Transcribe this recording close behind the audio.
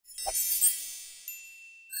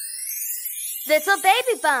little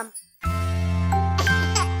baby bump.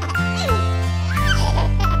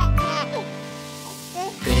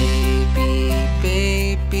 Baby,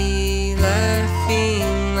 baby,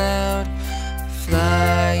 laughing loud,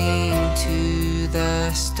 flying to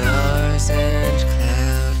the stars and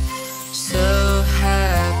cloud. So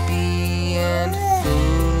happy and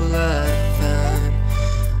full of fun,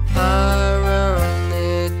 our own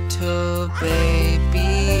little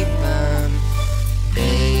baby bum.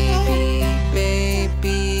 Baby,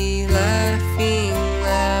 baby, laughing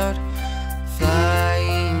loud,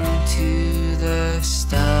 flying to the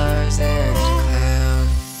stars and cloud.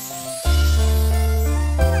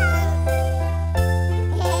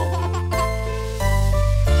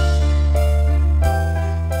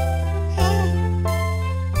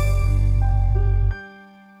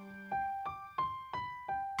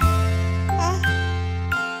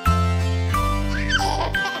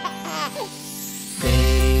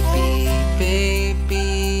 Baby,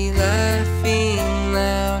 baby, laughing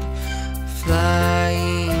loud,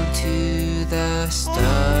 flying to the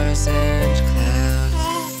stars and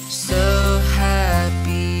clouds. So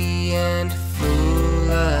happy and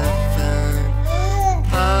full of fun,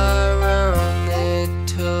 our own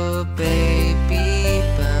little baby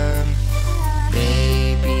bum.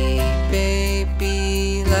 Baby,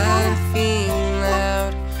 baby, laughing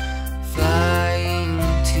loud, flying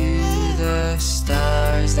to the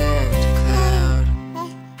stars and cloud.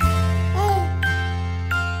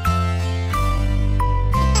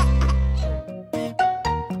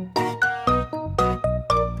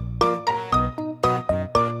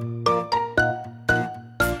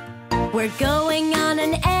 We're going on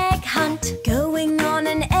an egg hunt, going on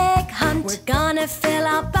an egg hunt. We're gonna fill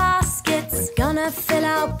our baskets, gonna fill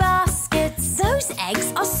our baskets. Those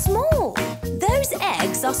eggs are small, those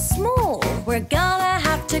eggs are small. We're gonna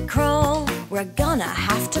have to crawl, we're gonna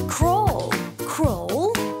have to crawl.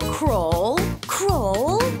 Crawl, crawl,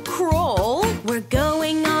 crawl, crawl. We're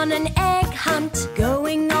going on an egg hunt,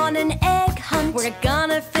 going on an egg hunt. We're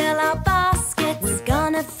gonna fill our baskets, we're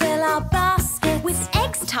gonna fill our baskets with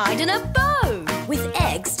eggs tied in a bow, with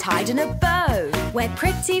eggs tied in a bow. Where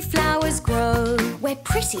pretty flowers grow, where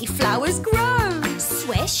pretty flowers grow.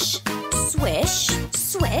 Swish, swish,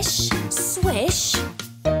 swish, swish.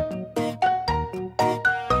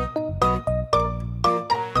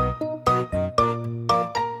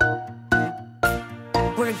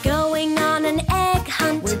 We're going on an egg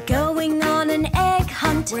hunt, we're going on an egg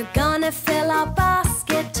hunt. We're gonna fill our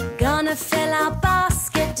basket, gonna fill our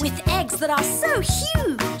basket with eggs that are so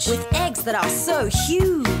huge, with eggs that are so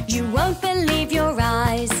huge. You won't believe your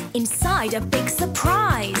eyes, inside a big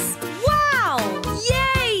surprise. Wow!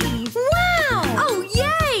 Yay! Wow! Oh,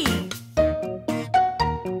 yay!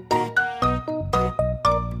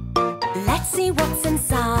 Let's see what's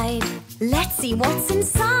inside, let's see what's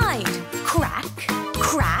inside. Crack,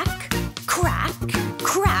 crack, crack,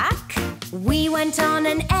 crack. We went on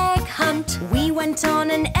an egg hunt, we went on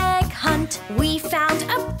an egg hunt. We found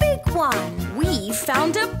a big one, we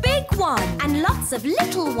found a big one. And lots of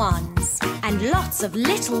little ones, and lots of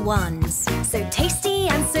little ones. So tasty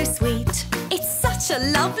and so sweet, it's such a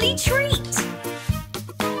lovely treat.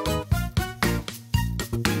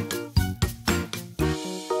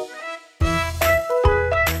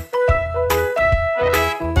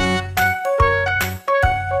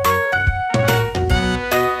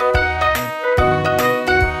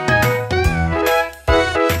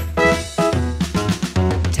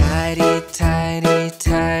 Tidy, tidy,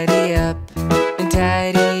 tidy up, and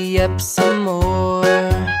tidy up some more.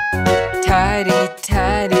 Tidy,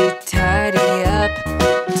 tidy, tidy up,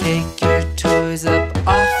 take your toys up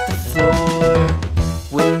off the floor.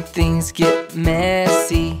 When things get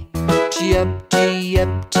messy, gee up, gee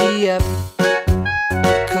up, gee up.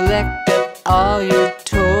 Collect up all your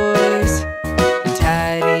toys, and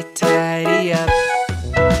tidy, tidy up.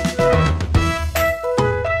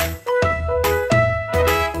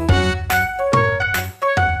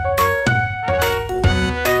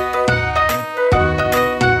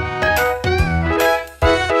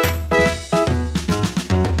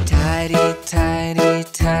 Tidy, tidy,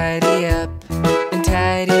 tidy up, and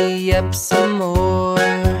tidy up some more.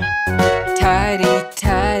 Tidy,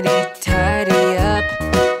 tidy, tidy up,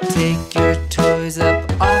 take your toys up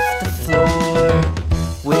off the floor.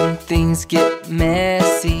 When things get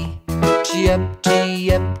messy, gee up,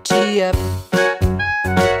 gee up, gee up.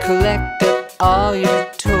 Collect up all your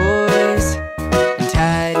toys, and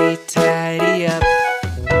tidy, tidy up.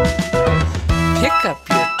 Pick up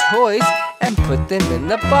your toys and put them in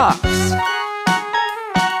the box.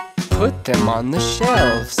 Put them on the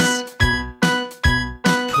shelves.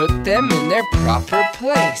 Put them in their proper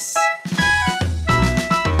place.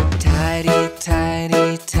 Tidy,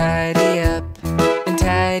 tidy, tidy up, and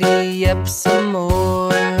tidy up some more.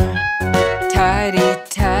 Tidy,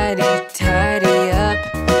 tidy, tidy up.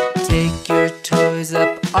 Take your toys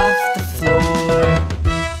up off the floor.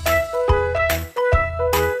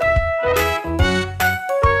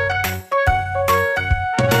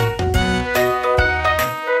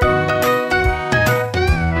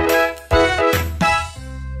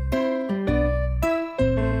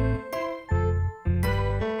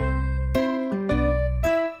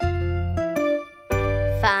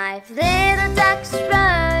 5 little ducks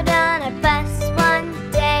rode on a bus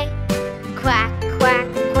one day. Quack, quack,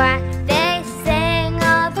 quack, they sang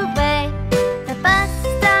all the way. The bus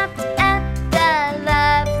stopped at the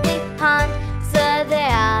lovely pond, so they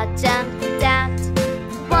all jumped out,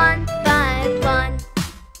 one by one.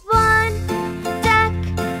 1 duck,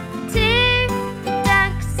 2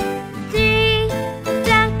 ducks, 3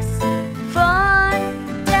 ducks, 4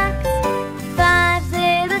 ducks, 5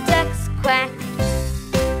 little ducks quack.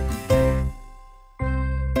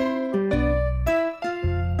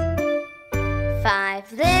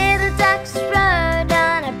 5 little ducks rode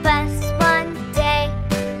on a bus one day.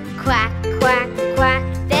 Quack, quack, quack,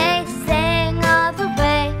 they sang all the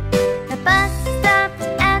way. The bus stopped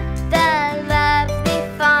at the lovely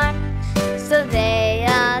farm, so they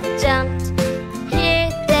all jumped. Here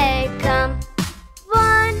they come.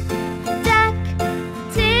 1 duck,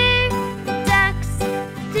 2 ducks,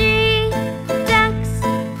 3 ducks,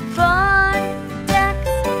 4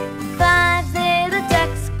 ducks, 5 little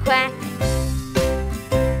ducks quack.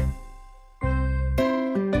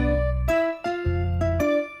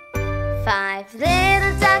 5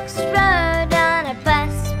 little ducks rode on a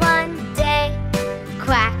bus one day.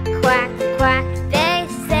 Quack, quack, quack, they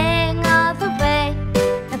sang all the way.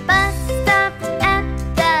 The bus stopped at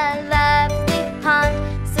the lovely pond,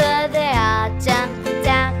 so they all jumped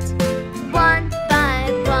out, one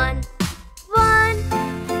by one. 1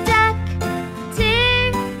 duck,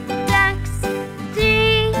 2 ducks,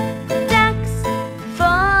 3 ducks,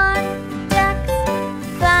 4 ducks,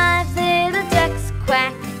 5 little ducks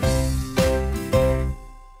quack.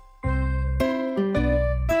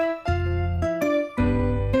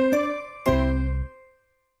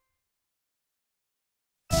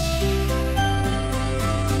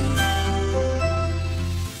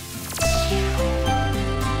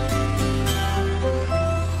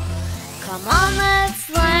 'Come on, let's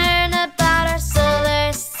learn about our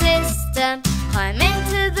solar system. Climb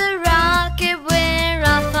into the rocket, we're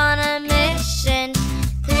off on a mission.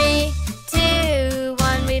 3, 2,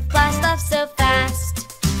 1, we blast off so fast.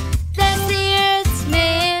 There's the Earth's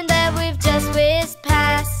moon that we've just whizzed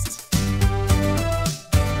past.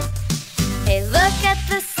 Hey, look at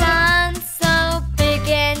the sun, so big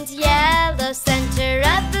and yellow. Center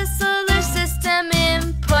of the solar system,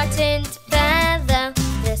 important fellow.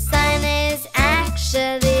 The sun is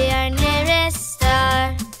actually our nearest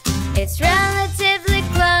star. It's relatively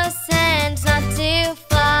close and not too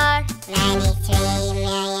far. 93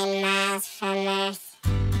 million miles from Earth.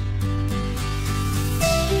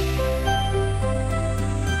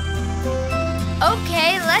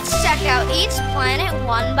 Okay, let's check out each planet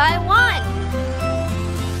one by one.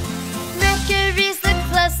 Mercury's the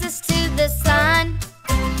closest to the sun.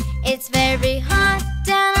 It's very hot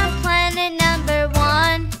down on planet number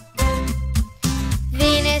 1.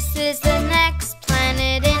 Venus is the next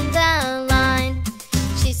planet in the line.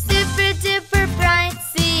 She's super duper bright,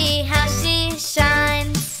 see how she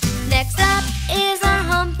shines. Next up is our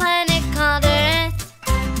home planet called Earth.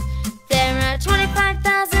 There are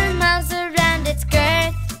 25,000 miles around its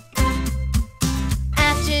girth.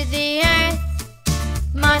 After the Earth,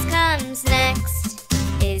 Mars comes next.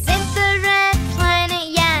 Is it the red planet?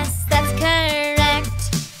 Yes, that's correct.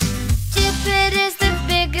 Jupiter's the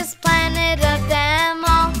biggest planet of them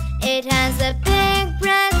all. It has a big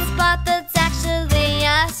red spot that's actually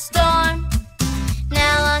a storm.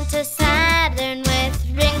 Now on to Saturn with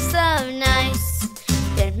rings so nice.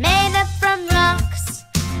 They're made up from rocks,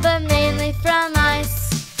 but mainly from ice.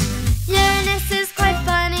 Uranus is quite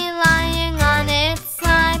funny lying on its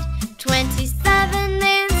side. 27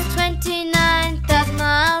 is 29,000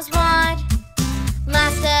 miles wide.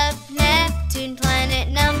 Last up, Neptune, planet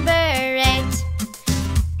number 8.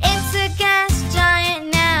 It's a gas giant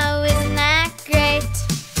now, isn't that great?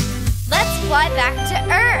 Let's fly back to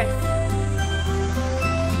Earth.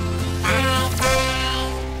 Bye bye.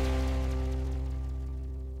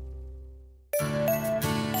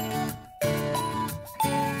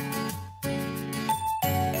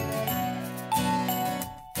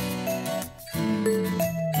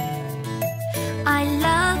 I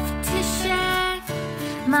love to share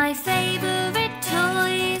my favorite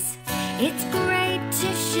toys It's great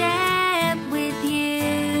to share with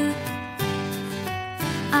you.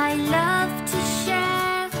 I love to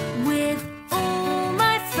share with all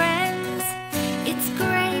my friends. It's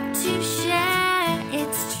great to share,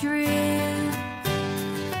 it's true.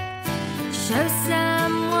 Show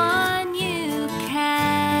someone you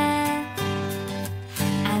care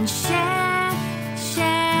and share,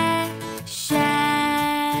 share,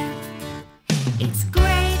 share. It's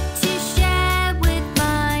great to share with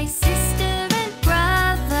my sister and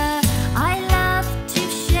brother. I love to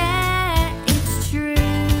share, it's true.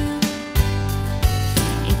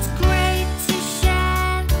 It's great to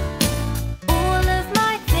share all of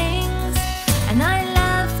my things, and I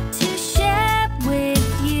love to share with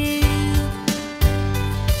you.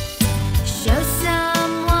 Show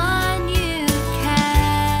someone you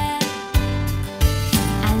care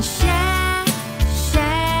and share,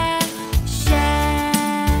 share, share.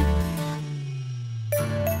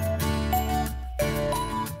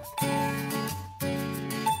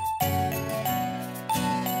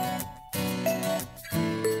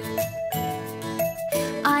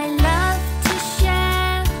 I love to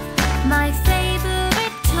share my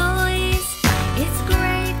favorite toys. It's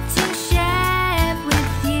great to share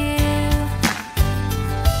with you.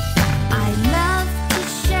 I love to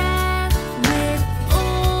share with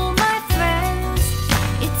all my friends.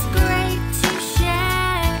 It's great to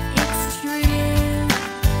share, it's true.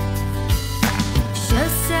 Show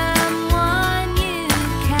someone you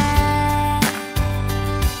care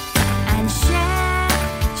and share,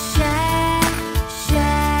 share,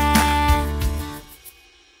 share.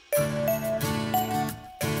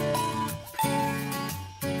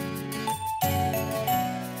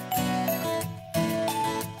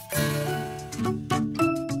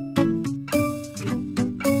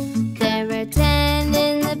 There were 10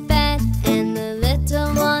 in the bed, and the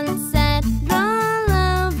little one said, roll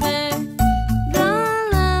over,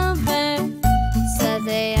 roll over. So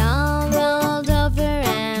they all rolled over,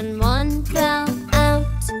 and one fell out.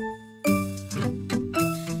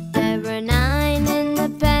 There were 9 in the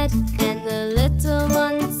bed, and the little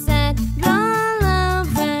one said, roll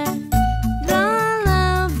over, roll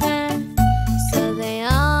over. So they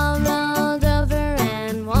all rolled over,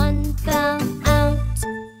 and one fell out.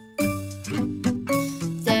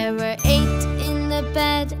 There were 8 in the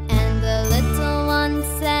bed, and the little one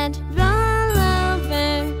said, roll over,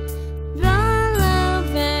 roll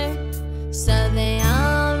over. So they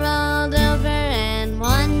all rolled over, and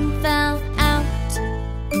one fell out.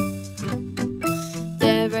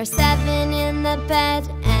 There were 7 in the bed,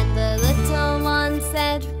 and the little one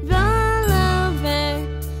said, roll over,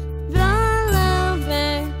 roll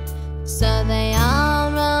over. So they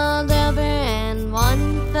all rolled over, and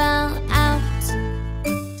one fell out.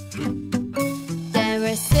 There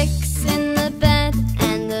were 6 in the bed,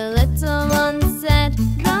 and the little one said,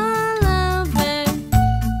 roll over,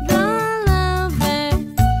 roll over.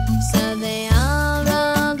 So they all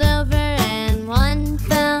rolled over, and one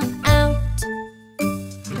fell out.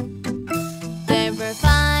 There were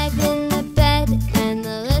 5 in the bed, and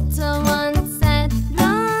the little one said,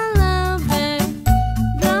 roll over,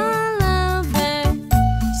 roll over.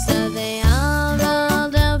 So they all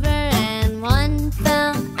rolled over, and one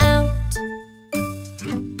fell out.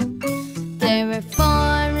 There were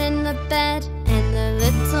 4 in the bed, and the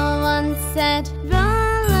little one said,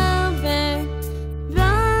 roll over,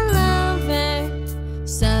 roll over.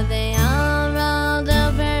 So they all rolled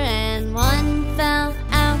over, and one fell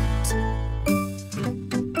out.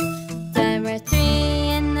 There were 3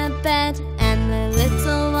 in the bed, and the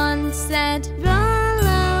little one said, roll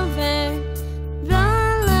over,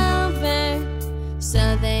 roll over.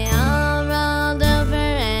 So they all rolled over,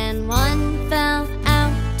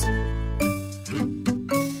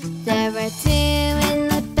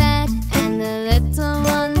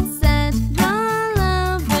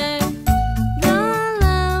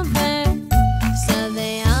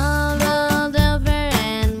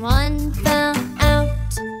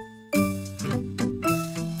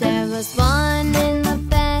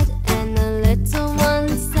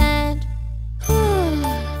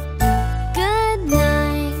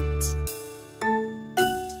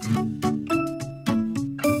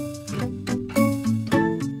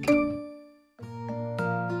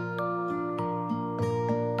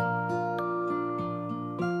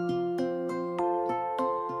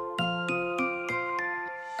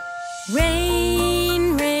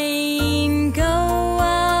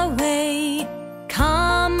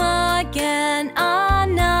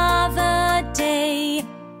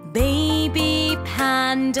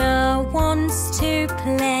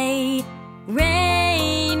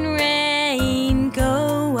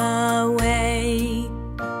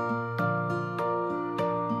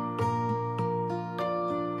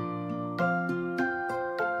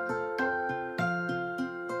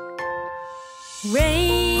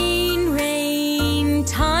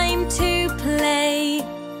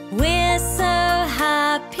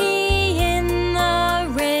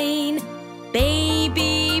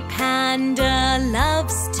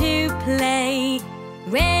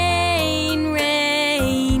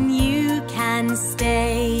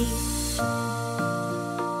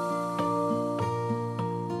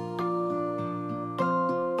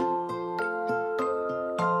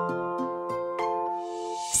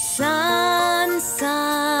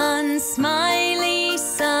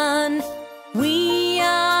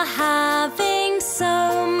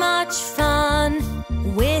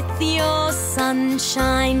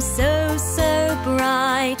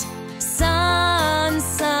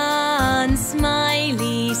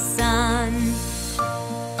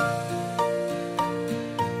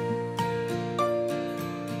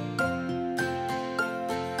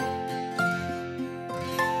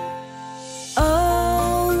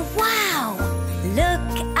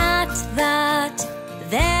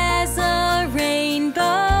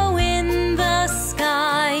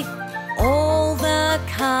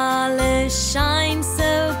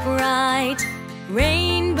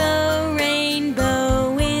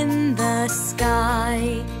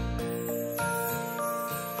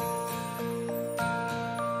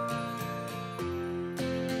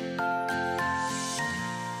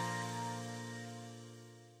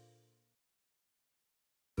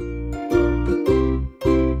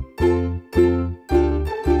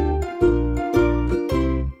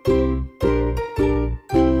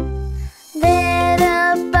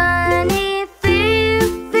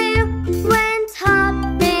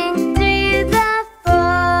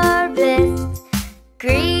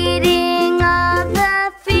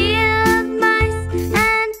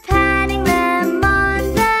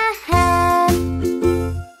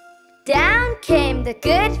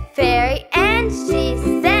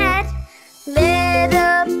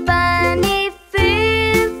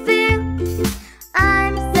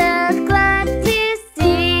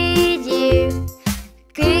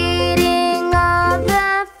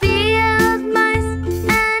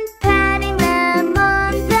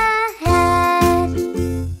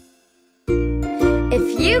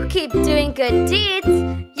 you keep doing good deeds,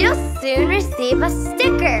 you'll soon receive a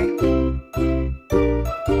sticker.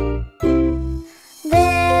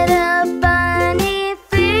 Little Bunny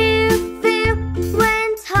Foo Foo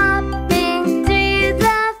went hopping through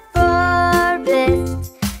the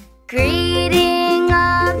forest, greeting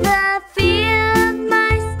all the field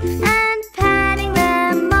mice and patting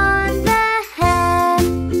them on the head.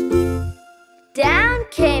 Down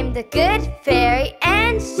came the good fairy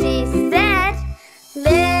and she said,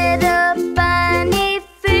 Little Bunny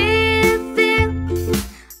Foo Foo,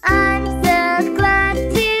 I'm so glad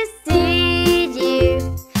to see you,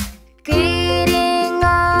 greeting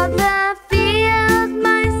all the field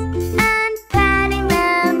mice and patting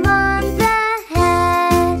them on the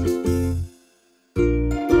head.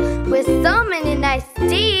 With so many nice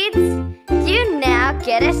deeds, you now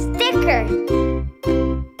get a sticker.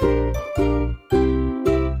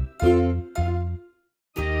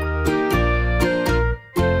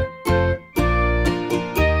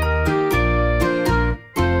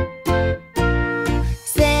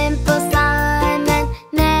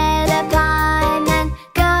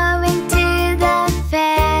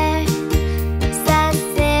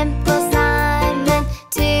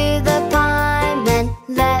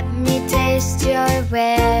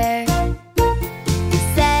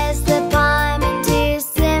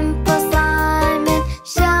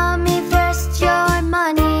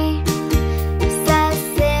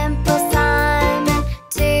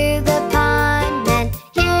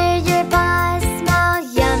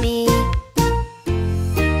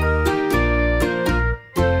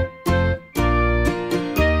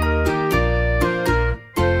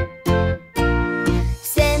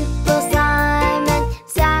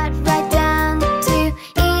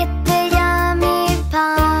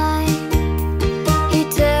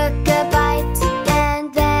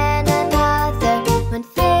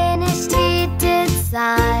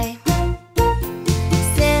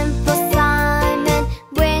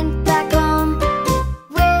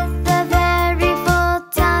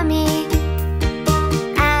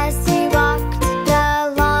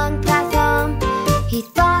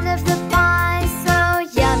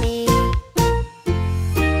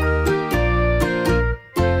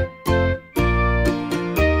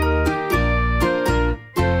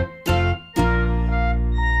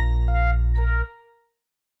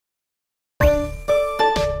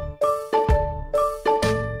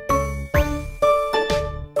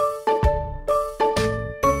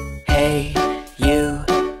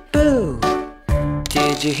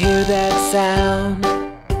 Did you hear that sound?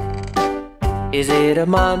 Is it a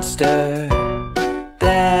monster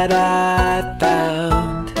that I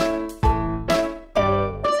found?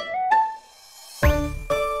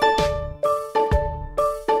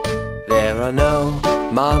 There are no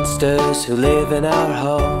monsters who live in our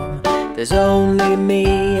home. There's only me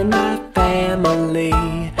and my family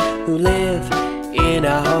who live in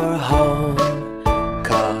our home.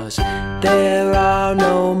 'Cause there are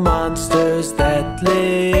no monsters that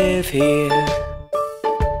live here.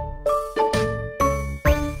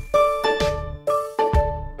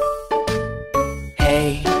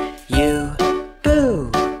 Hey, you,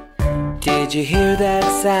 boo! Did you hear that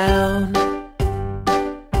sound?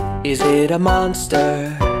 Is it a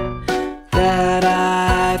monster that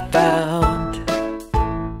I found?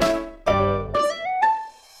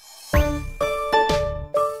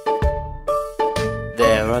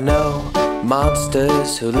 There are no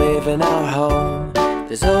monsters who live in our home.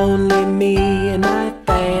 There's only me and my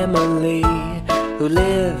family who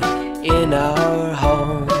live in our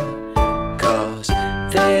home. 'Cause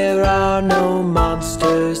there are no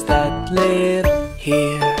monsters that live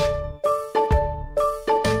here.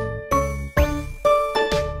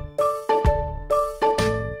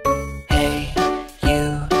 Hey, you,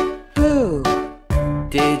 boo!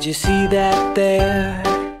 Did you see that there?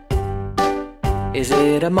 Is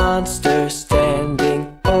it a monster standing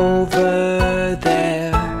over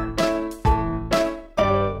there?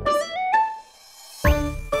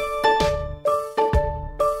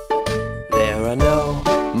 There are no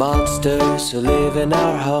monsters who live in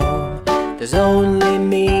our home. There's only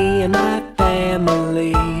me and my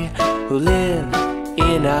family who live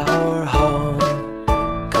in our home.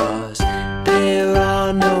 'Cause there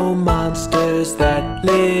are no monsters that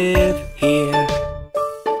live here.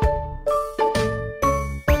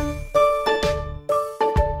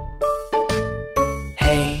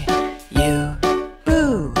 Hey, you,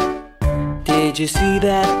 boo! Did you see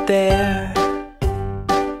that there?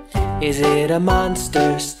 Is it a monster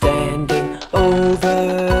standing over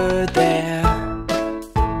there?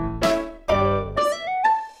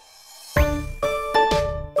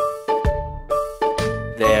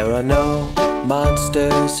 There are no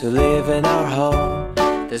monsters who live in our home.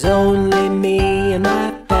 There's only me and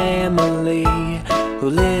my family who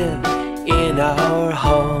live in our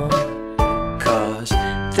home. 'Cause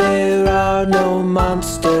there are no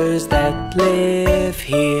monsters that live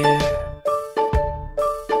here.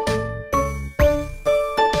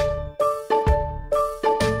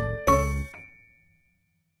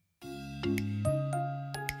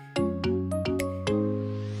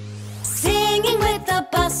 Singing with the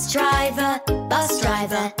bus driver, bus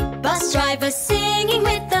driver, bus driver. Singing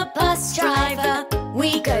with the bus driver,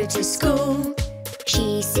 we go to school.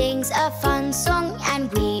 She sings a fun song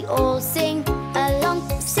and we all sing along.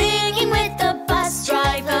 Singing with the bus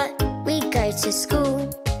driver, we go to school.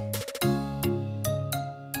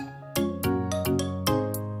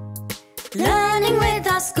 Learning with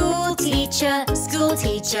our school teacher, school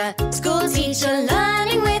teacher, school teacher.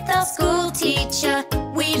 Learning with our school teacher,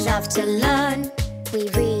 we love to learn. We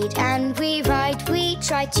read and we write, we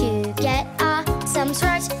try to get our sums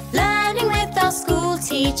right. Learning with our school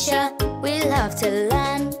teacher, we love to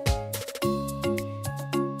learn.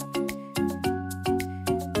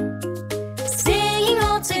 Singing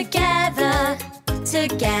all together,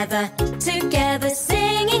 together, together.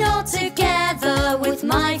 Singing all together with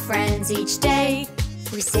my friends each day.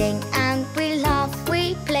 We sing and we laugh,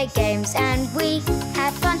 we play games and we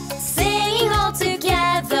have fun. Singing all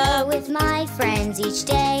together with my friends each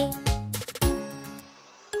day.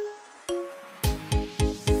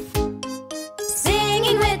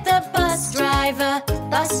 Singing with the bus driver,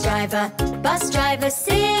 bus driver, bus driver.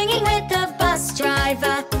 Singing with the bus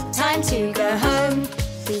driver, time to go home.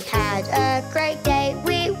 We had a great day,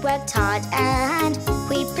 we worked hard and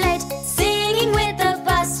we played. Singing with the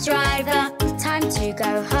bus driver, time to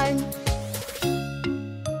go home.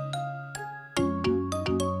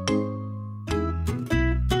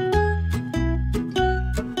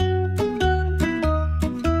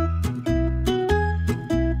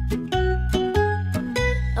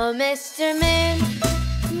 Oh, Mr. Moon,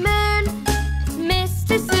 Moon,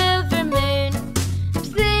 Mr. Silver Moon,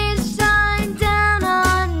 please shine down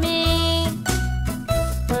on me.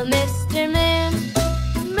 Oh, Mr. Moon,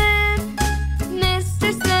 Moon, Mr.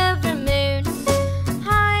 Silver Moon,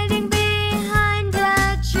 hiding behind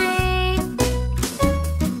a tree.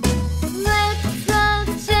 Little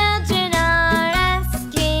children are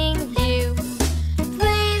asking you,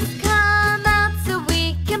 please come out so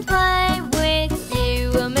we can play with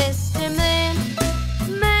you. Oh, Mr. Moon,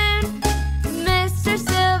 Moon, Mr.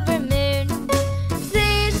 Silver Moon,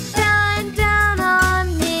 please shine down on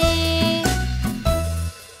me.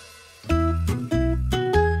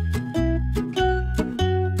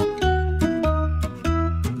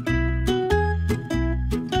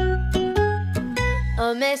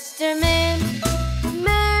 Oh, Mr. Moon,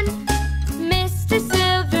 Moon, Mr.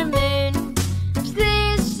 Silver Moon,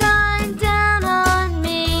 please shine down on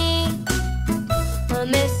me. Oh,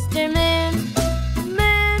 Mr. Moon,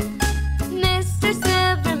 Moon, Mr.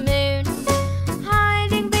 Silver Moon,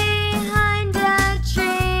 hiding behind a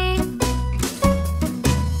tree.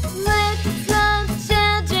 Little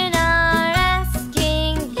children are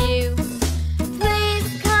asking you, please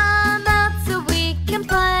come out so we can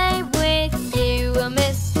play with you. Oh,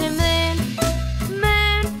 Mr. Moon,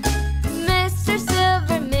 Moon, Mr.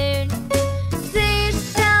 Silver Moon, please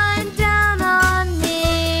shine down on me.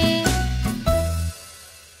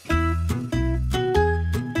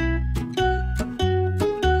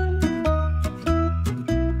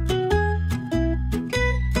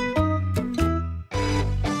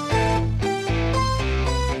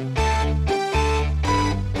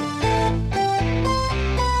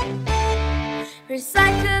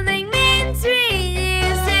 Recycling means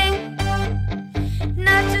reusing,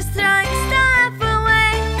 not just throwing stuff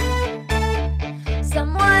away.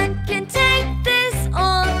 Someone can take this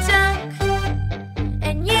old junk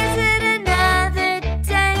and use it another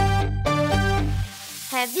day.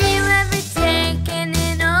 Have you ever taken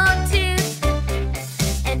an old tooth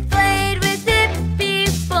and played with it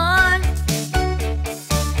before?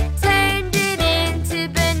 Turned it into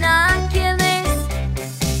binoculars?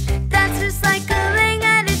 That's recycling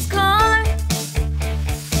at its core.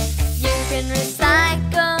 You can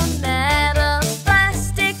recycle metals,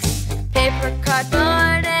 plastics, paper,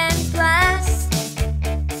 cardboard, and glass.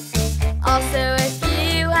 Also, if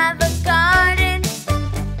you have a garden,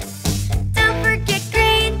 don't forget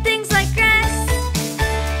green things like grass.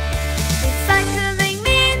 Recycling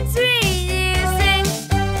means reusing,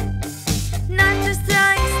 not just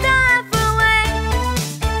throwing stuff away.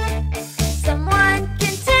 Someone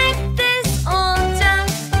can take this old junk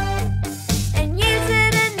and use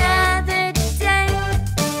it another day.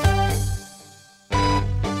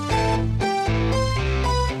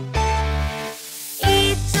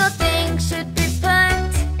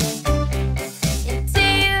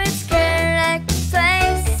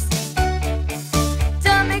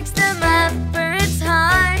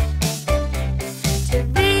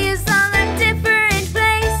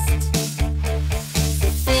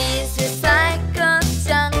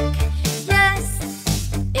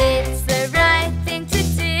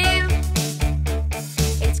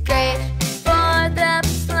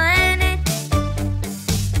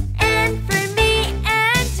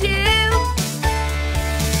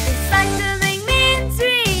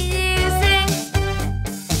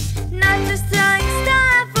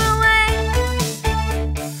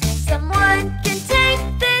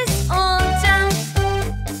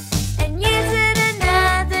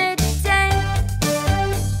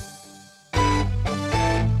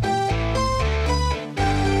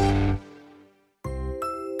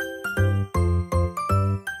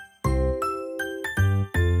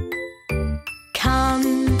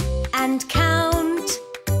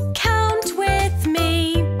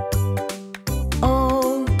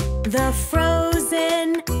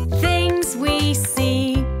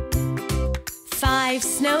 5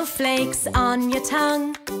 snowflakes on your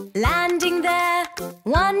tongue, landing there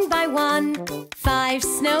one by one. 5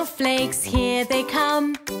 snowflakes, here they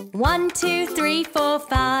come. 1, 2, 3, 4,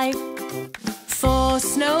 5. 4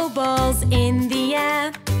 snowballs in the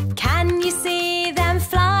air, can you see them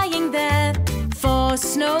flying there? 4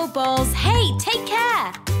 snowballs, hey, take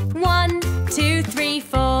care! 1, 2, 3,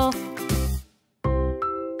 4.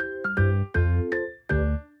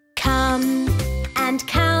 Come and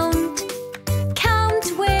count, count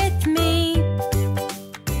with me.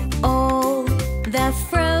 All the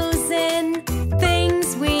frozen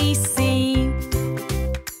things we see.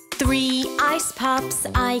 3 ice pops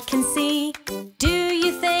I can see. Do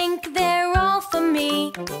you think they're all for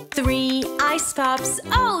me? 3 ice pops,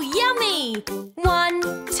 oh yummy!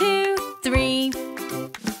 1, 2, 3.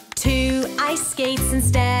 2 ice skates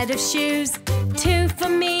instead of shoes. 2 for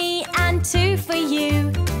me and 2 for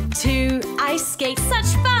you. 2 ice skates,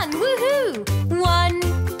 such fun, woohoo! 1,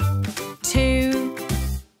 2.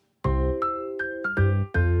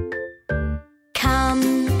 Come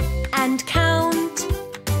and count,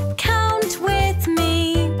 count with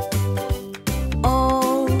me.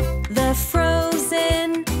 All the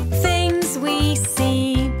frozen things we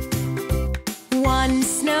see. 1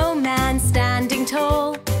 snowman standing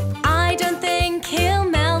tall, I don't think he'll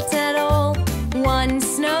melt at all. 1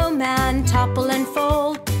 snowman topple and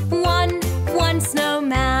fall. One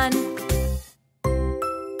snowman.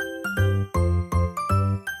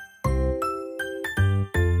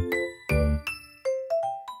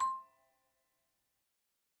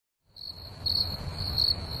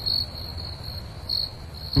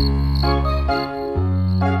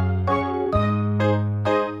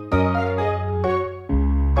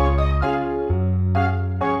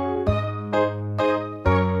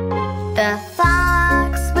 The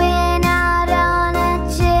fox went out on a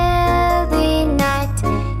chilly night.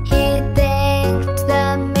 He thanked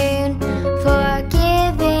the moon for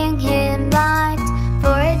giving him light.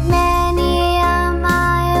 For it many a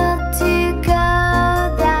mile to go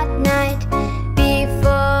that night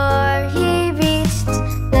before he reached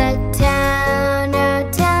the town, oh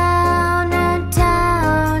town, oh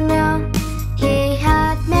town, oh. He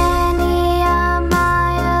had many a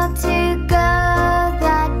mile to go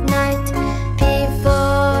that night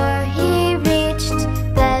before he reached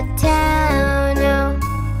the town, oh.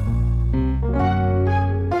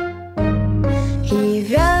 He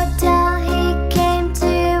rode till he came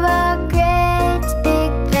to a great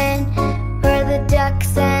big pen where the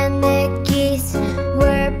ducks and the geese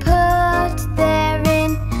were put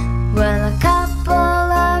therein. Will a couple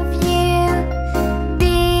of you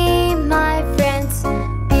be my friends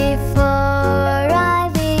before I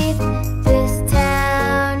leave this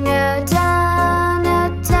town, oh town, oh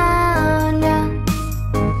town, oh.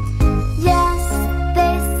 Yes,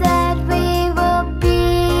 they said we will be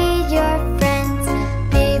your friends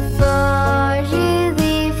before you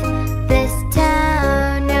leave this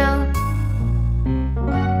town, oh.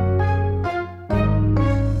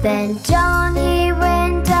 Then John, he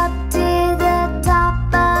went up to the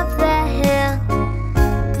top of the hill,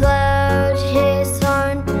 blowed his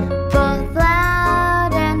horn both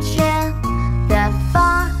loud and shrill. The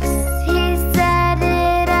fox, he said,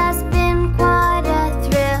 it has been quite a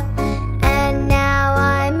thrill, and now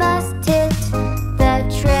I must hit the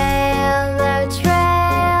trail, oh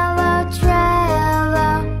trail, oh trail,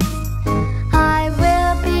 oh. I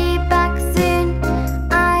will be back soon,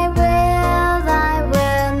 I will,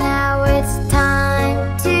 now it's time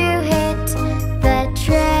to hit the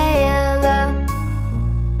trail, oh.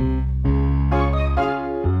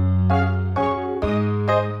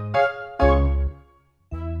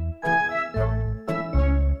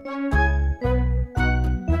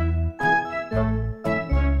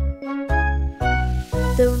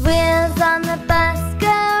 The wheels on the bus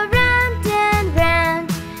go round and round,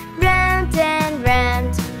 round and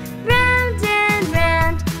round, round and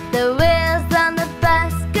round. The wheels on the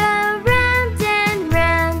bus go round and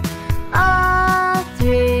round, all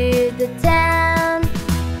through the town.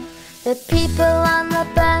 The people on the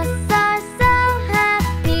bus are so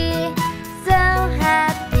happy, so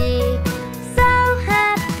happy, so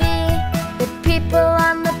happy. The people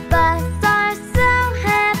on the bus are so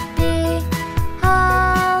happy,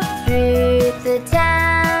 all through the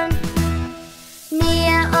town.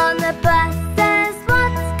 Mia on the bus says,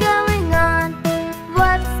 what's going on?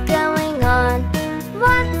 What's going on?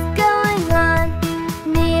 What's going on?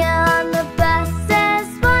 Mia on the bus says,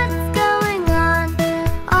 what's going on?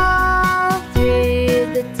 All through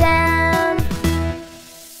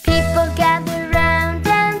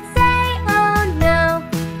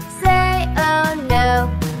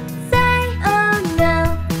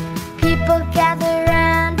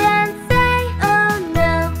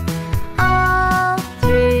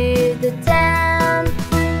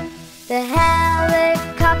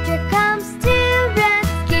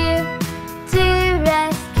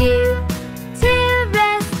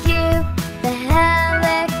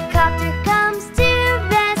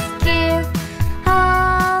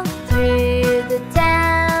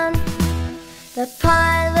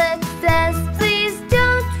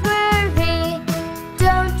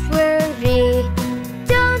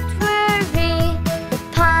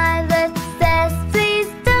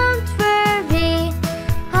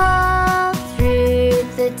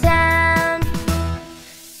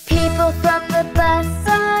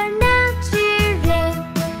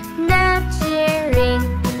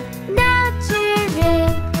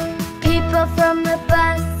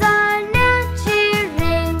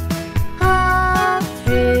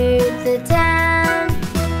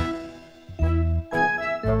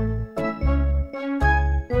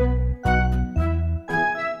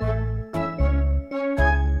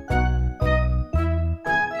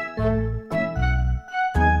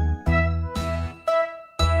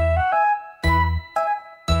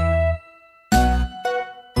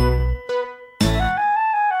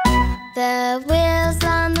The wheels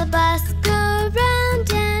on the bus go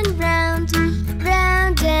round and round,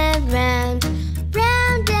 round and round,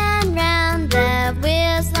 round and round. The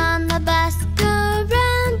wheels on the bus go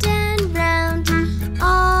round and round,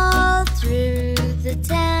 all through the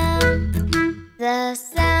town. The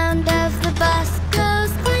sound of the bus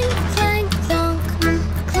goes clink, clank, clonk,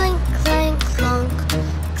 clink, clank, clonk,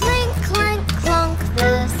 clink, clank, clonk.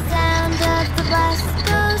 The sound of the bus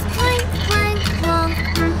goes clink, clank, clonk,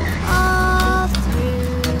 all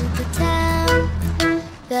through the town.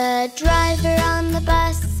 The driver on the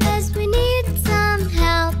bus says we need some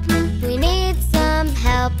help, we need some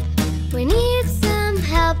help, we need some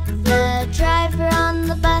help. The driver on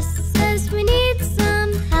the bus says we need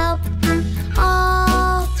some help,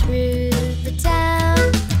 all through the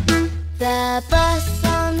town. The bus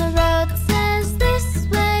on the road says this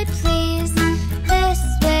way please, this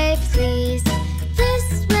way please,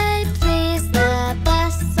 this way please. The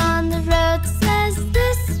bus on the road says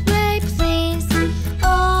this way please,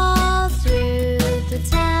 all through the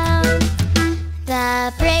town.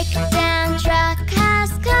 The breakdown truck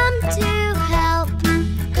has come to help,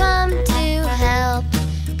 come to help,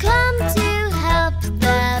 come to help.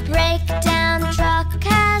 The breakdown truck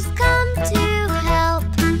has come to help,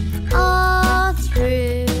 all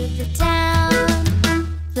through the town.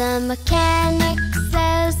 The mechanic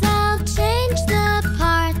says I'll change the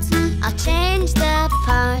parts, I'll change the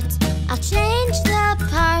parts, I'll change the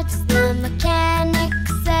parts. The mechanic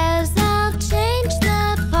says I'll change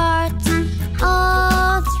the parts,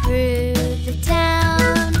 all through the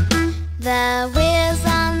town. The wheels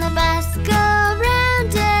on the bus go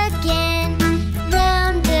round again,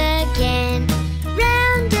 round again,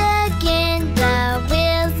 round again. The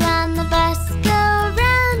wheels on the bus go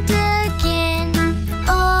round again,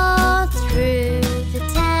 all through the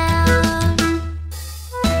town.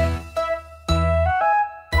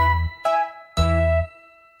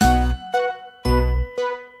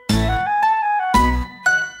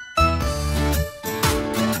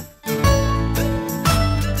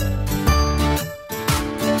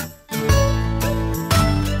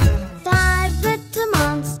 Five little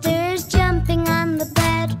monsters jumping on the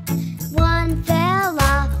bed. One fell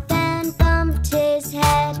off and bumped his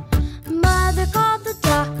head. Mother called the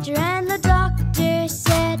doctor and the doctor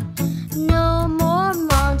said, no more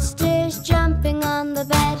monsters jumping on the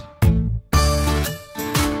bed.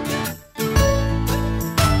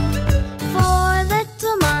 Four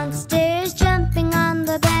little monsters jumping on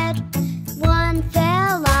the bed. One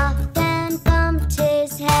fell off and bumped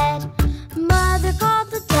his head. Mother called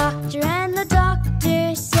the doctor and the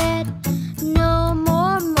doctor said, no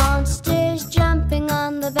more monsters jumping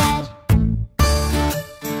on the bed.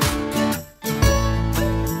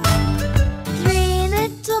 Three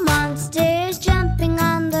little monsters jumping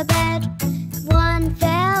on the bed. One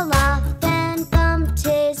fell off and bumped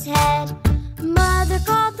his head. Mother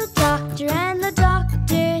called the doctor and the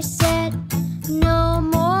doctor said, no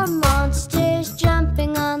more monsters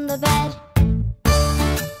jumping on the bed.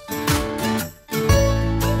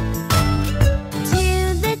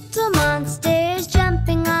 Two little monsters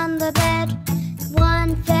jumping on the bed.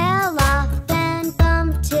 One fell off and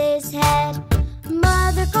bumped his head.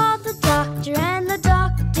 Mother called the doctor and the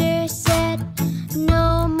doctor said,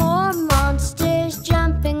 no more monsters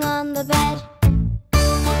jumping on the bed.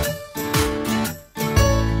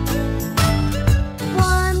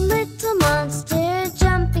 One little monster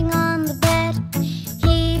jumping on the bed.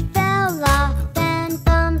 He fell off and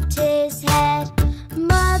bumped his head.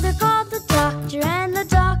 Mother called the doctor and the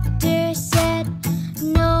doctor said,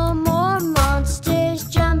 no more monsters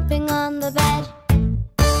jumping on the bed.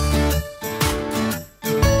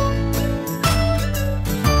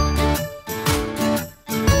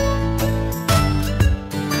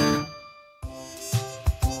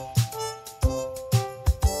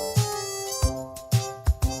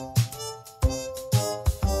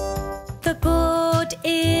 The board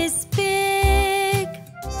is big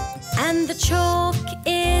and the chalk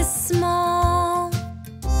is small.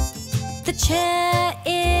 The chair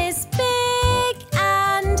is big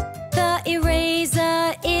and the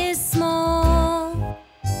eraser is small.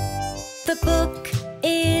 The book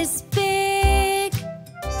is big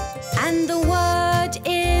and the word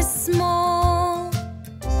is small.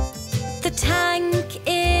 The tank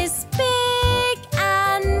is big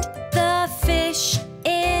and the fish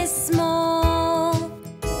is small.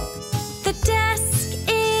 The desk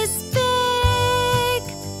is big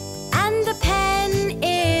and the pen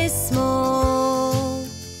is small.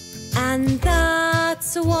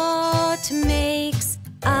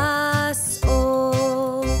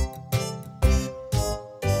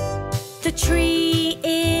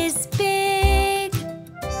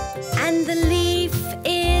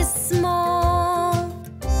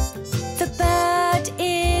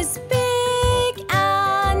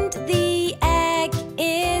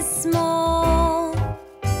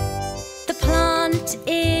 hat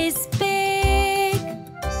is big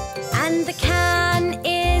and the can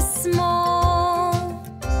is small.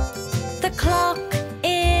 The clock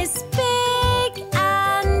is big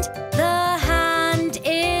and the hand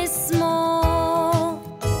is small.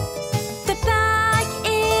 The bag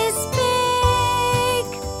is big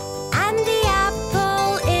and the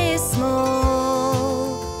apple is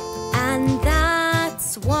small. And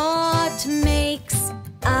that's what makes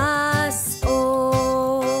us all.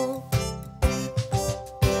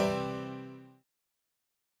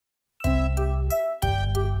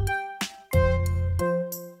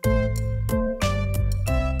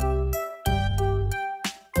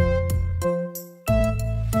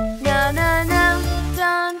 No, no, no,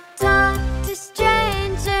 don't talk to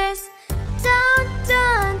strangers.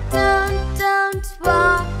 Don't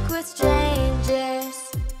walk with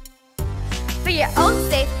strangers. For your own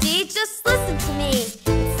safety, just listen to me. It's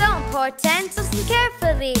so important, listen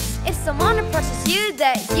carefully. If someone approaches you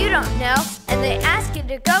that you don't know and they ask you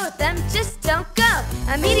to go with them, just don't go.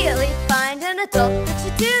 Immediately find an adult that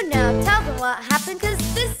you do know. Tell them what happened, cause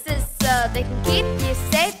this is so they can keep you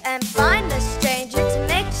safe, and find the stranger to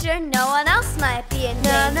make sure no one else might be in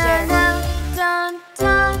danger. No, no, no, don't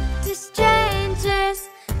talk to strangers.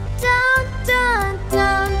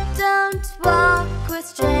 Don't walk with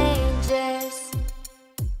strangers.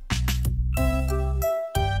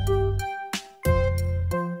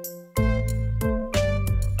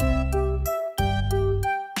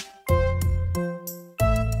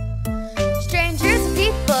 Strangers are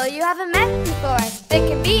people you haven't met before. They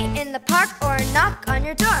can be in the park or knock on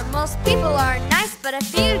your door. Most people are nice, but a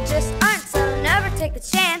few just aren't, so never take the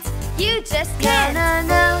chance. You just can't. No, no,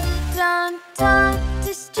 no, don't talk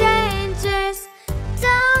to strangers.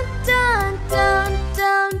 Don't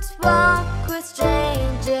walk with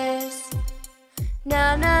strangers.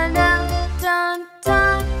 No, no, no, don't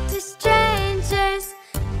talk to strangers.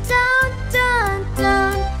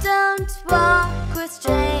 Don't walk with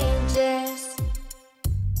strangers.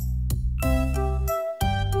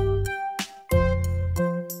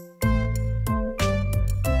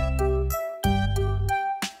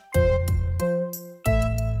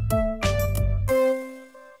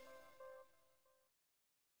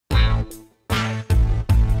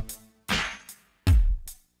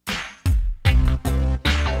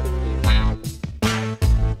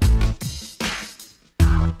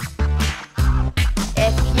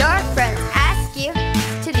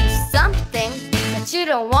 You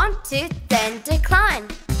don't want to, then decline.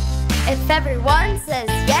 If everyone says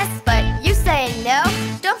yes, but you say no,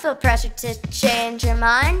 don't feel pressure to change your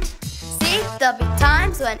mind. See, there'll be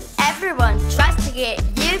times when everyone tries to get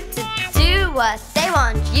you to do what they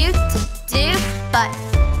want you to do. But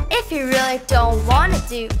if you really don't want to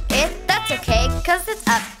do it, that's okay, cause it's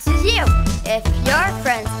up to you. If your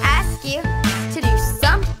friends ask you to do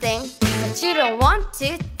something that you don't want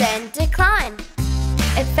to, then decline.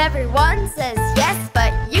 If everyone says yes,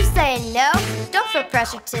 but you say no, don't feel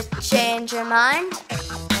pressure to change your mind.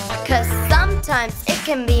 Cause sometimes it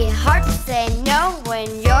can be hard to say no when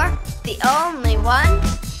you're the only one.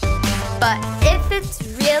 But if it's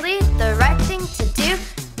really the right thing to do,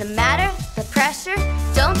 no matter the pressure,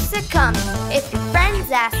 don't succumb. If your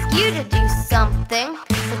friends ask you to do something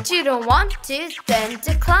but you don't want to, then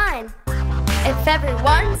decline. If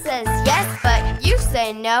everyone says yes, but you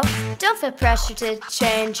say no, don't feel pressure to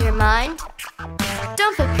change your mind.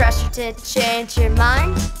 Don't feel pressure to change your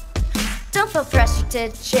mind. Don't feel pressure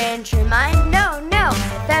to change your mind. No, no.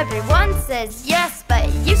 If everyone says yes, but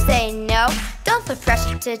you say no, don't feel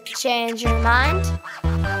pressure to change your mind.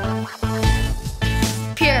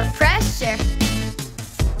 Peer pressure,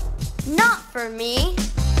 not for me.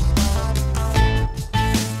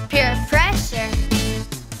 Peer pressure,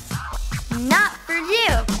 not for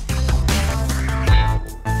you.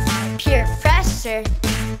 Peer pressure,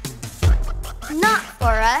 not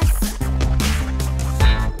for us.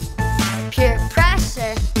 Peer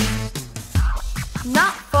pressure,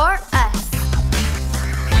 not for us.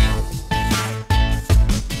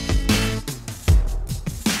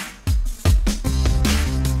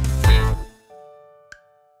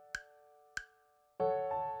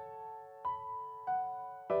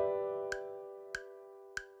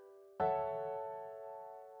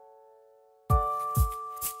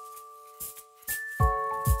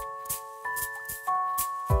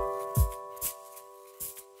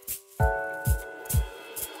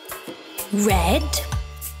 Red,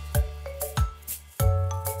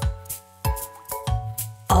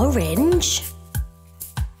 orange,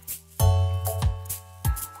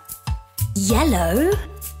 yellow,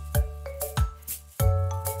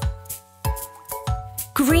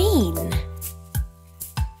 green,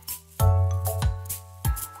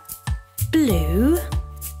 blue,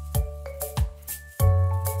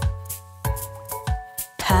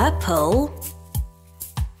 purple,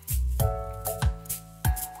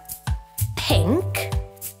 pink,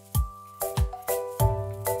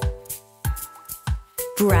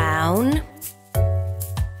 brown,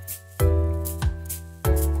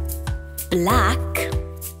 black,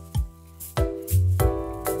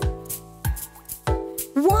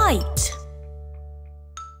 white.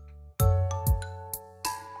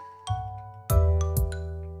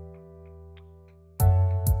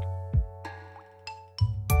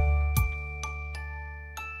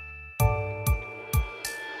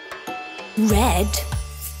 Red,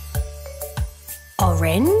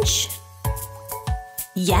 orange,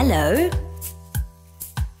 yellow,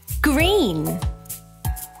 green,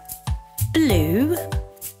 blue,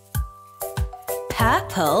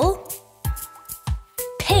 purple,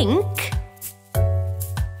 pink,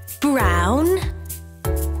 brown,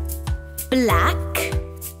 black,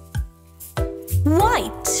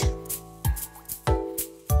 white.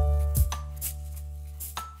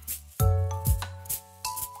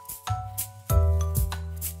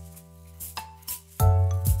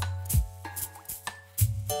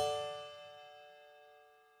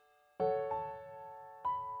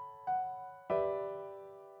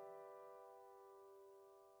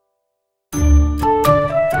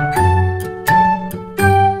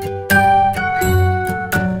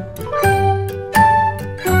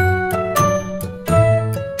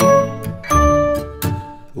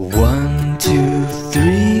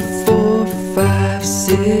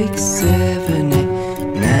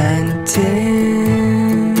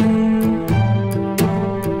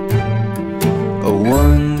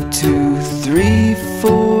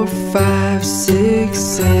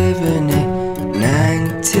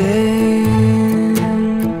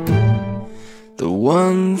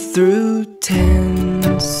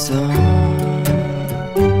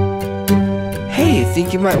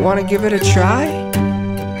 Want to give it a try?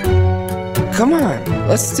 Come on,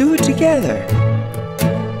 let's do it together.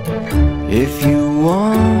 If you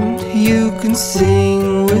want, you can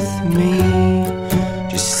sing with me.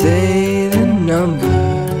 Just say the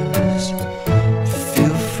numbers.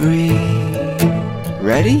 Feel free.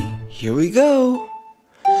 Ready? Here we go.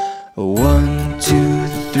 1, 2,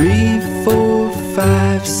 3, 4,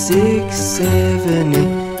 5, 6, 7, 8,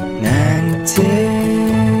 9, 10.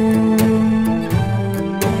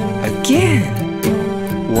 Again.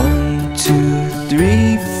 1, 2,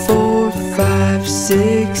 3, 4, 5,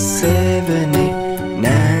 6, 7, 8,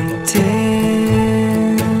 9,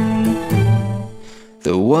 10.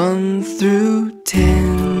 The 1 through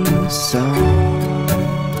 10 song.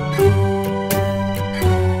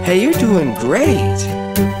 Hey, you're doing great.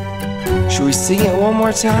 Should we sing it one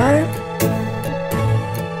more time?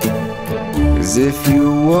 'Cause if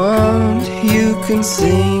you want, you can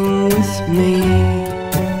sing with me.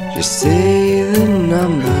 Just say the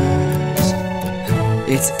numbers.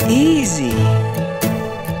 It's easy.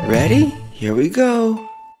 Ready? Here we go.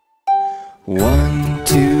 1,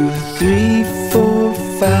 2, 3, 4,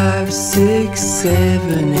 5, 6,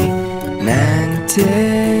 7, 8, 9,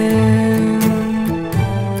 10.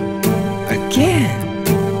 Again.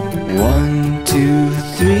 1, 2,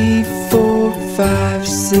 3, 4, 5,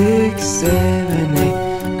 6, 7, 8,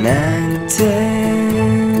 9,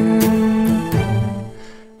 10.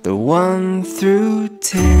 The 1 through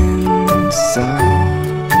 10 song.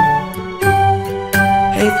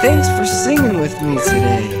 Hey, thanks for singing with me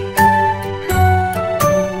today.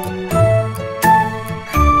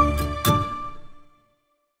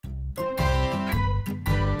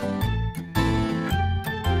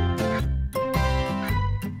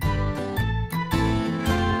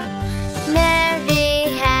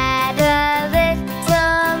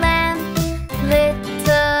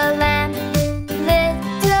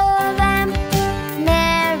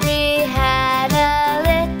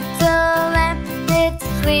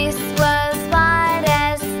 Fleece was white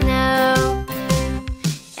as snow.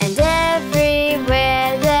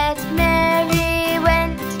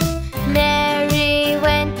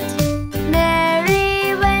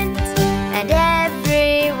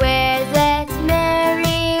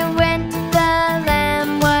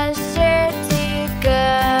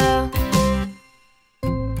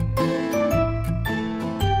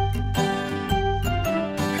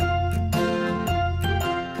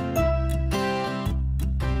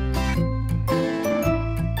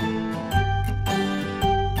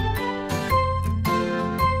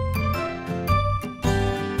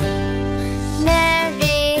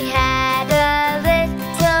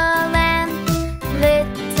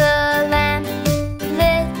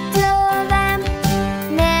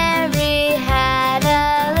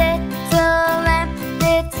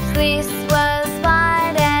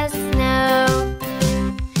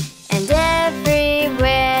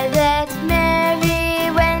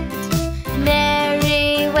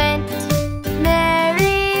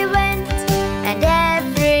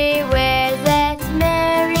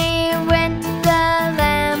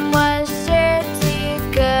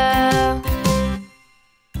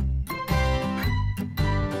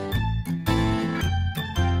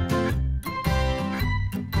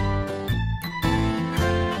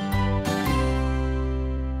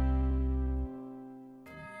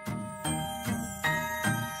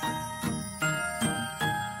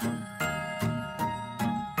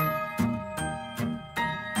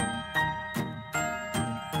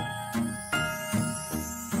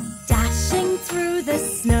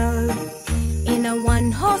 a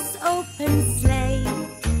one-horse open sleigh.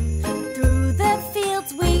 Through the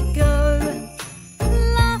fields we go,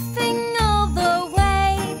 laughing all the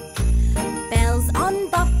way. Bells on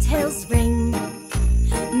bobtails ring,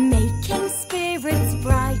 making spirits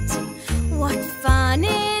bright. What fun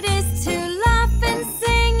it is to laugh and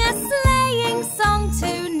sing a sleighing song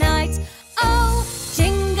tonight. Oh,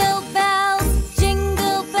 jingle bells,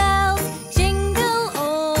 jingle bells, jingle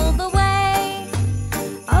all the way.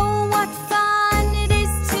 Oh, what fun it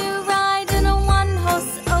is to ride in a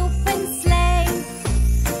one-horse open sleigh.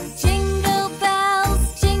 Jingle bells,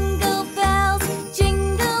 jingle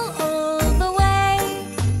all the way.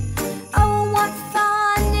 Oh, what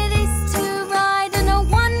fun it is to ride in a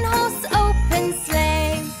one-horse open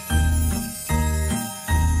sleigh.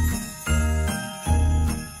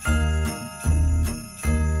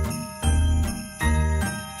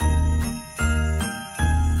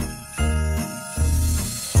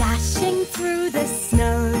 Dashing through the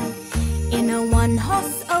snow in a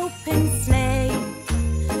one-horse open sleigh.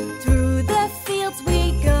 Through the fields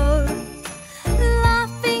we go,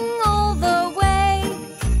 laughing all the way.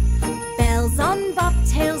 Bells on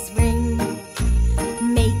bobtails ring,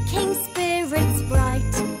 making spirits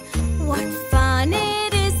bright. What fun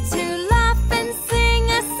it is to laugh and sing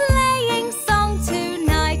a sleighing song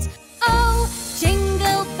tonight. Oh,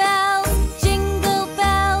 jingle bells, jingle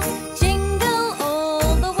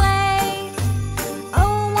all the way.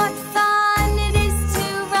 Oh, what fun it is to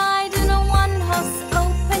ride in a one-horse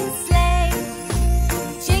open sleigh.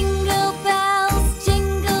 Jingle bells,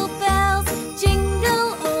 jingle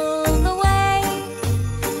all the way.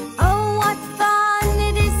 Oh, what fun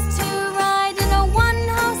it is to ride in a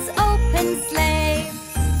one-horse open sleigh.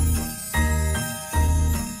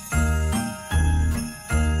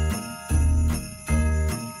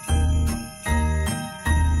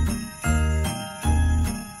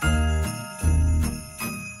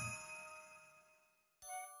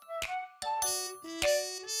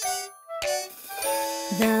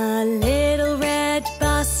 The little red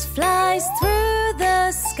bus flies through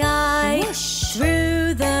the sky. Whoosh.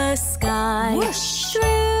 Through the sky. Whoosh.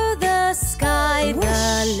 Through the sky. Whoosh.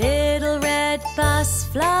 The little red bus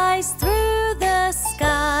flies through the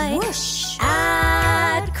sky. Whoosh.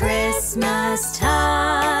 At Christmas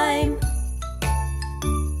time.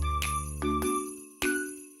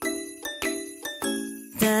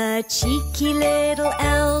 The cheeky little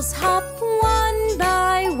elves hop one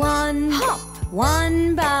by one. Hop.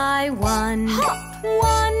 One by one. Hop.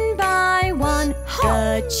 One by one. Hop.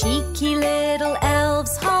 The cheeky little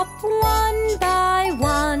elves hop one by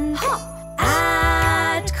one. Hop.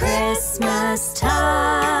 At Christmas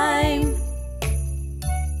time.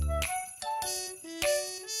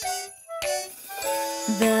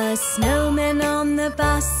 The snowmen on the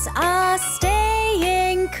bus are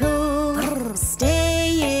staying cool. Brr.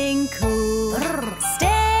 Staying cool. Brr.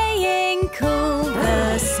 Staying cool.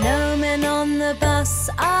 The snowmen on the bus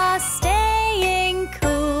are staying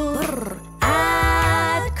cool. Brr.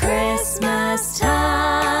 At Christmas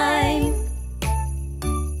time.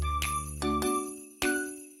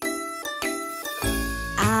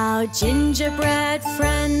 Our gingerbread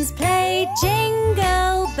friends play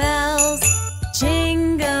jingle bells.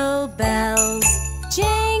 Jingle bells,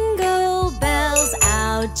 jingle bells.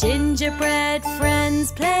 Our gingerbread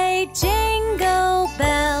friends play jingle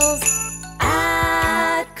bells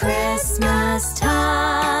at Christmas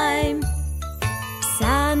time.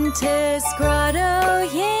 Santa's grotto,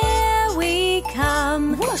 here we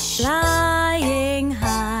come. Whoosh. Flying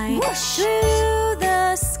high. Whoosh. Through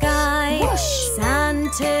the sky. Whoosh.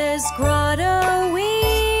 Santa's grotto,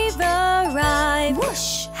 we've arrived.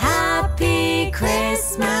 Whoosh. Happy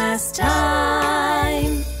Christmas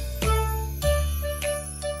time.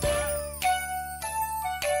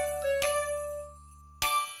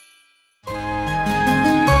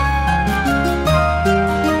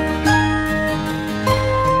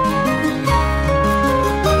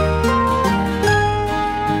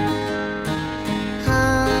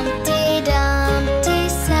 Humpty Dumpty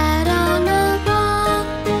sat on a wall.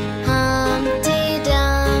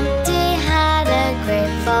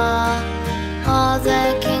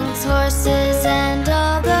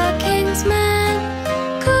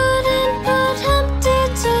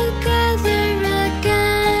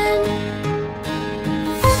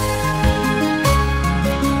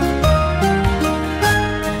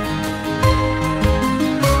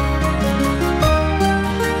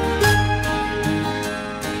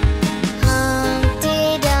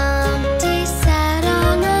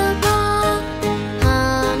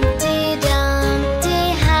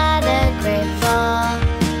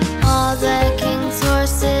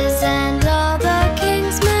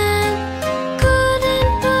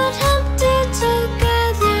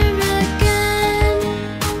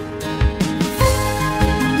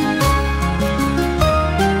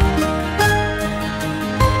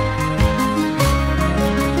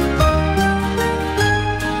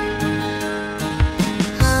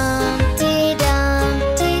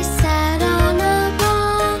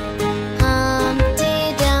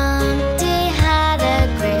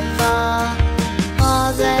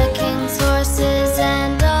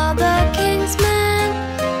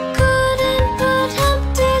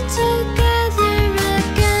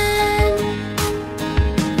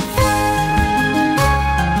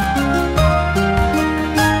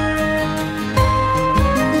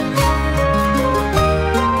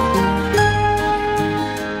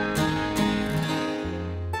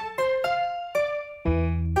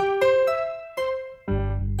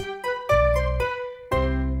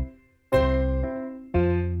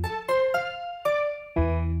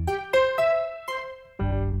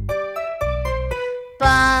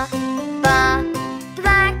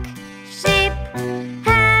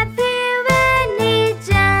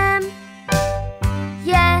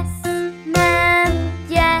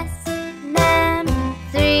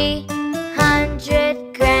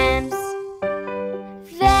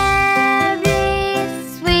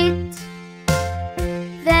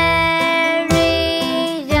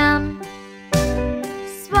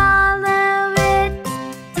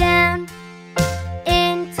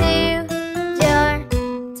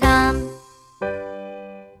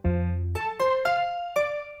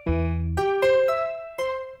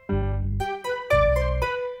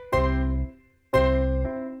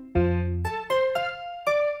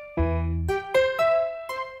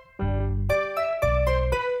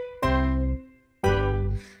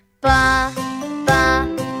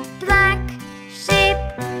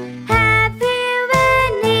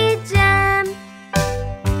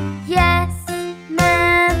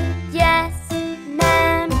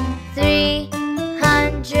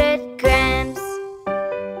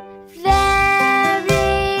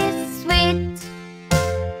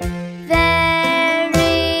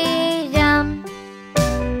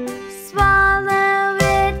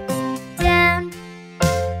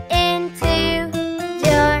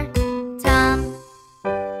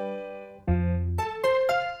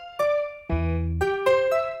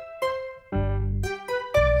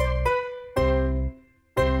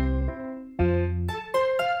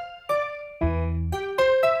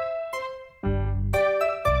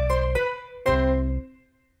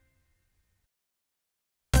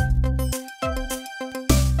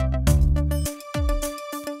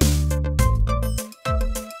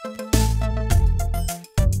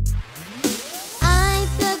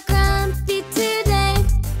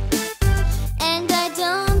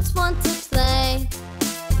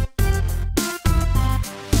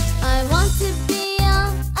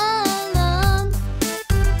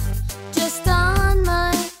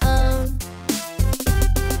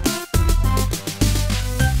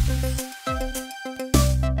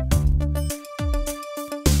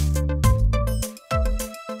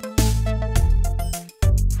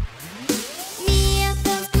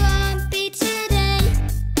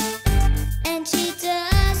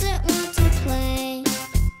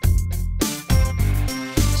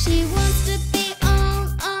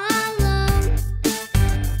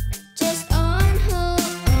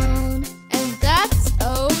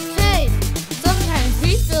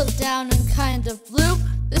 kind of blue.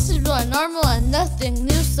 This is really normal and nothing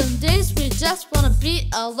new. Some days we just wanna be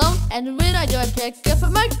alone, and when I do I pick up a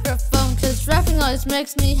microphone, 'cause rapping always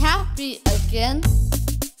makes me happy again.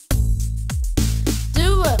 Do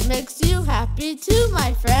what makes you happy too, my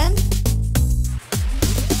friend.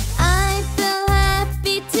 I feel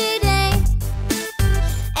happy today,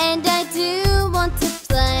 and I do want to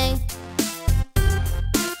play.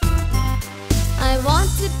 I want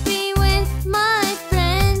to be with my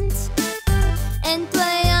friends and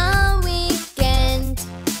play all weekend.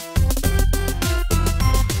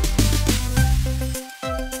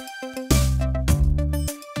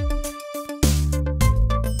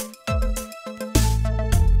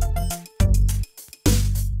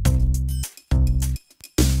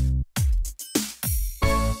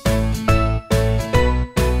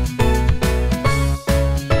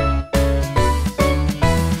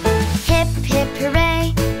 Hip, hip,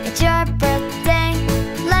 hooray, it's your birthday.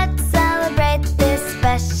 Let's celebrate this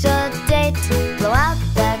special date. Blow out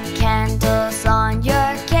the candles on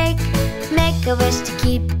your cake. Make a wish to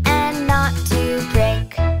keep and not to break.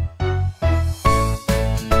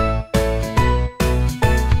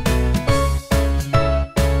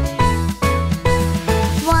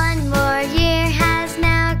 One more year has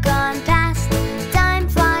now gone past. Time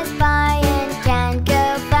flies by and can go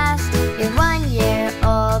fast. You're 1 year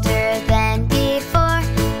older than before.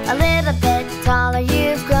 A little bit taller,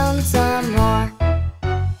 you've grown some more.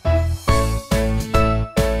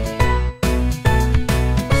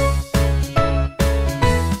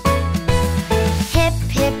 Hip,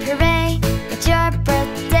 hip, hooray, it's your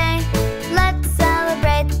birthday. Let's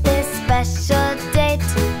celebrate this special date.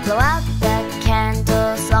 Blow out the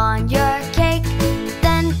candles on your cake,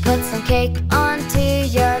 then put some cake onto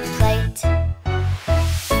your plate.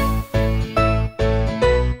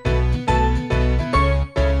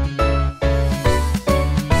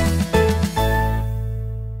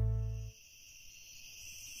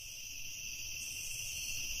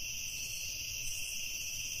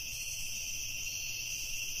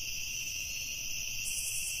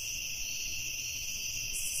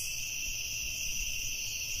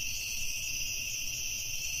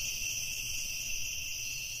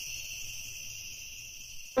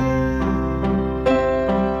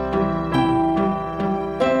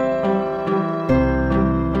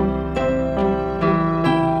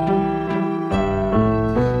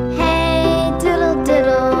 Hey, diddle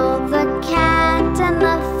diddle, the cat and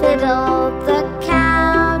the fiddle. The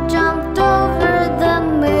cow jumped over the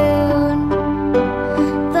moon.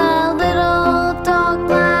 The little dog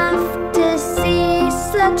laughed to see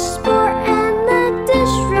such sport, and the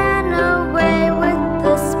dish ran away with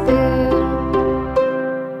the spoon.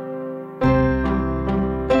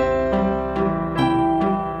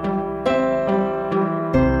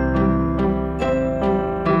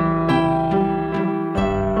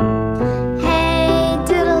 Hey,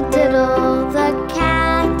 diddle diddle, the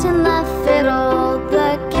cat and the fiddle. The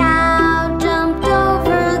cow jumped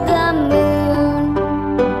over the moon.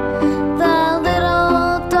 The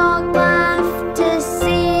little dog laughed to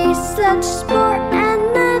see such sport, and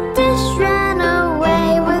the dish ran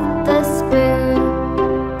away with the spoon.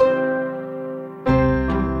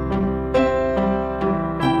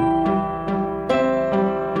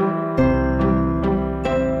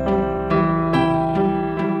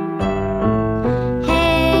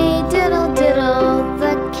 Hey, diddle diddle,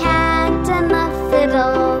 the cat and the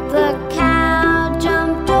fiddle. The cow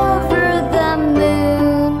jumped over the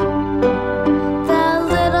moon. The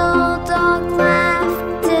little dog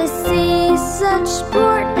laughed to see such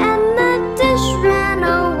sport, and the dish ran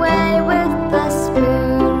away with the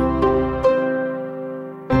spoon.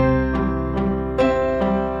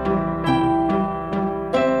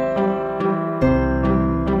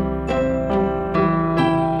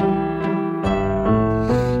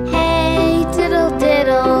 Hey, diddle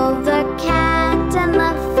diddle, the cat and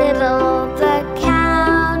the fiddle. The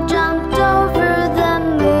cow jumped over the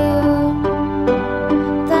moon.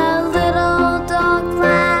 The little dog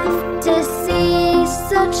laughed to see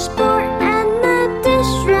such sport, and the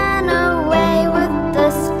dish ran away with the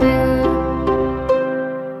spoon.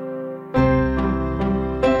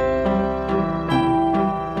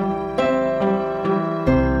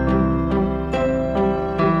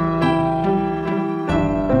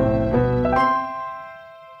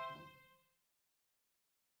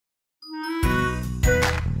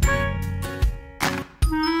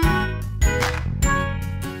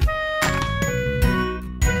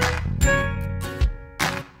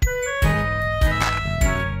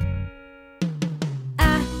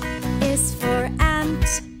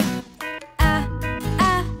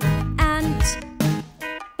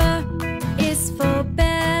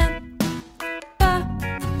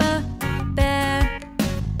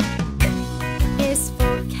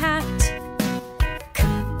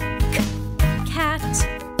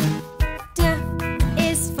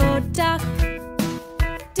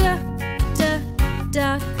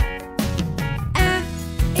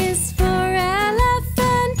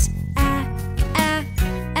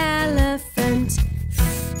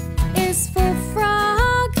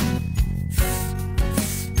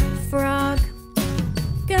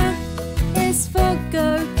 is for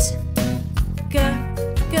goat. Goat.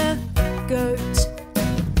 H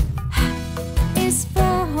is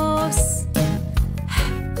for horse.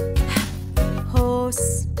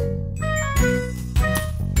 Horse.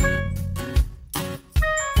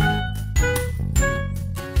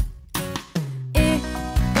 I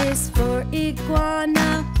is for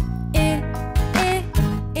iguana.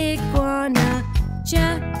 Iguana. J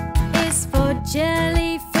is for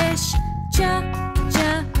jellyfish.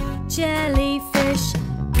 Jellyfish.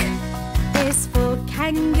 K is for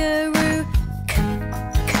kangaroo.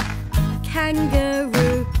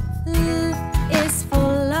 Kangaroo. L is for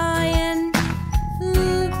lion.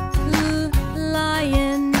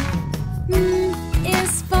 Lion. M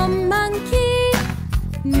is for monkey.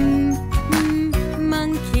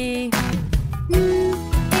 Monkey. N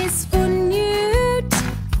is for newt.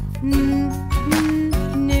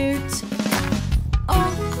 Newt. O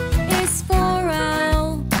is for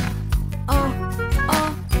owl.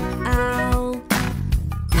 Owl.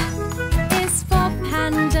 P is for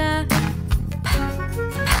panda.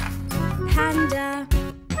 Panda.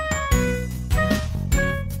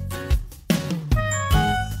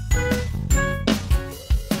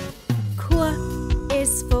 Qu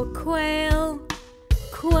is for quail.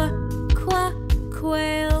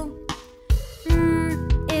 Quail. R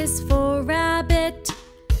is for rabbit.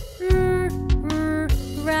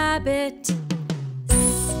 Rabbit. S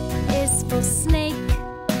is for snake.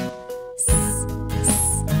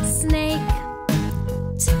 Snake.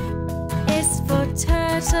 T is for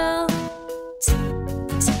turtle.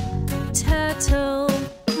 Turtle.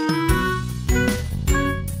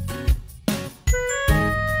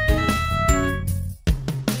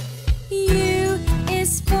 U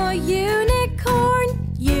is for unicorn.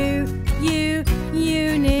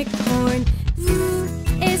 Unicorn. V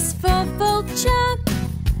is for vulture.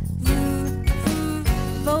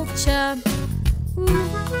 Vulture. W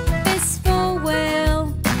is for whale.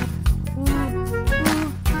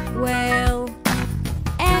 Whale.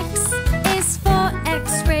 X is for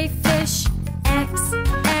X-ray fish.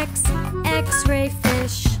 X-ray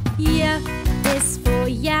fish. Y is for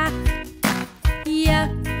yak. Yak.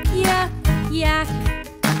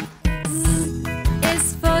 Z is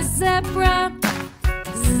for zebra.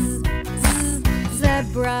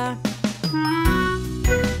 Zebra.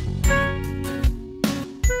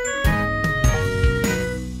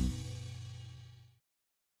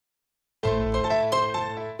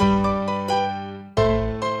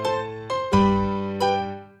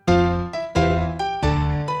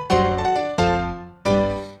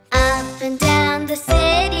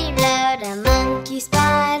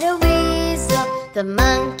 The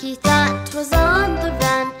monkey thought 'twas on the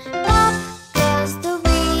run. Pop goes the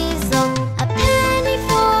weasel. A penny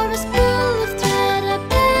for a spool of thread, a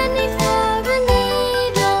penny for a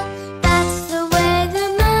needle. That's the way the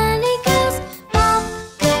money goes. Pop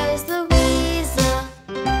goes the weasel.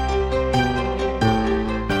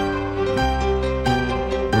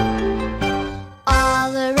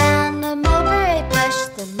 All around the mulberry bush,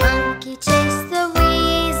 the monkey chased the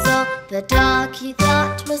weasel. The dog he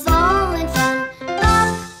thought was all in fun.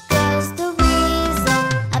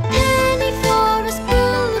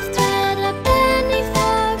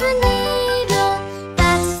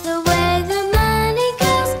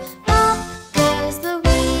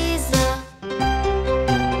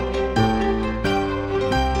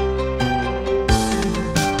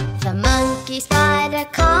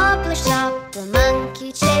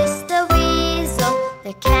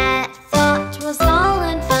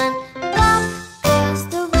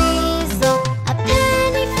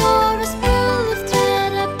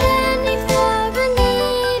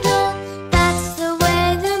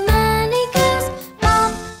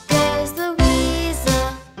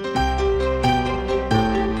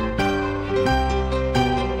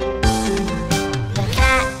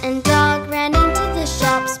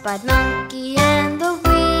 Spied Monkey and the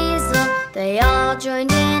Weasel. They all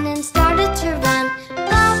joined in and started to run.